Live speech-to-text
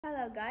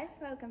Hello guys,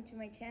 welcome to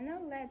my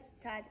channel. Let's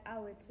start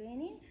our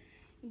training.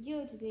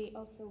 You today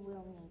also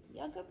will need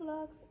yoga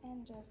blocks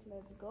and just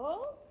let's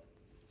go.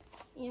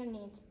 You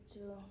need to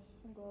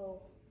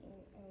go in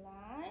a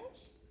lunge,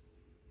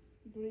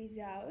 breathe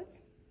out,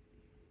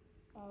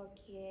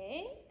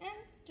 okay,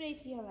 and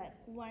straight your leg.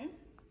 1,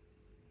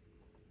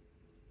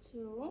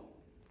 2,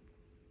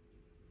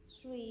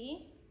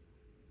 3,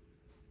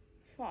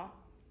 4,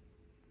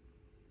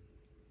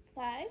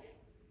 5,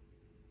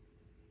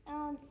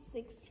 and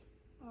 6.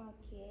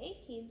 Okay,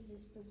 keep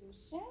this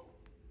position.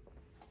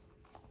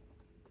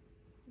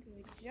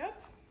 Good job.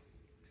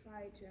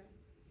 Try to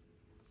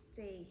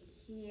stay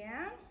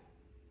here.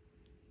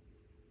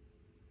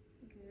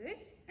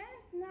 Good.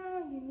 And now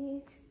you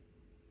need to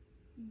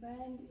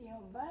bend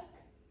your back.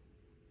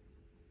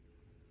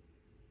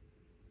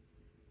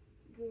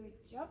 Good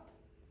job.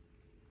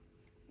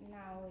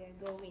 Now we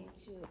are going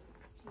to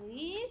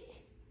split.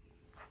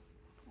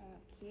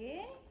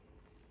 Okay.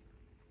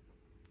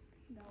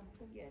 Don't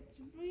forget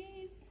to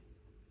breathe.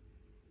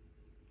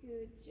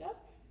 Good job.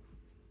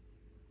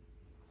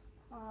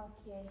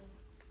 Okay.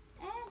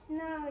 And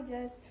now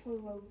just we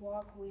will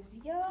walk with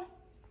your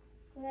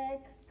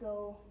leg.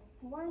 Go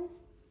 1,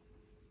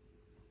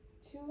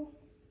 2,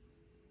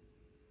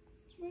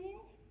 3.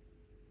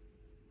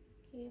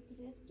 Keep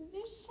this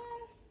position.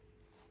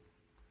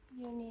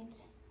 You need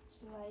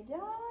to lie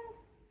down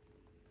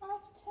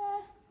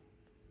after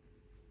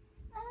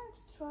and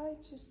try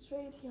to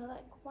straight your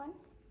leg. 1,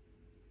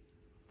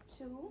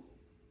 2,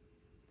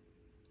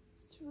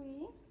 3,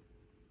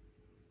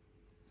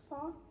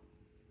 4,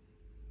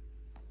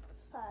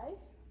 5.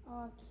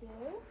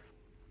 Okay,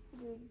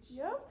 good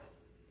job.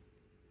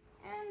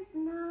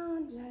 And now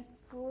just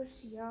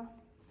push your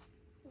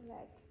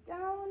leg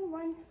down.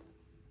 1,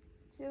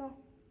 2,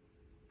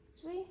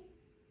 3,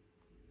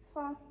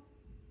 4,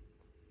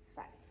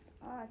 5.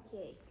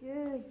 Okay,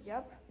 good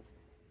job.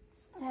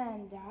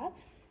 Stand up.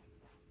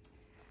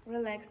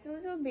 Relax a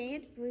little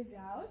bit. Breathe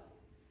out.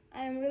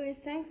 I am really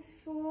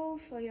thankful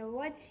for your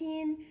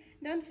watching.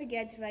 Don't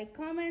forget to write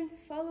comments,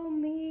 follow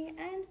me,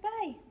 and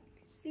bye.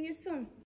 See you soon.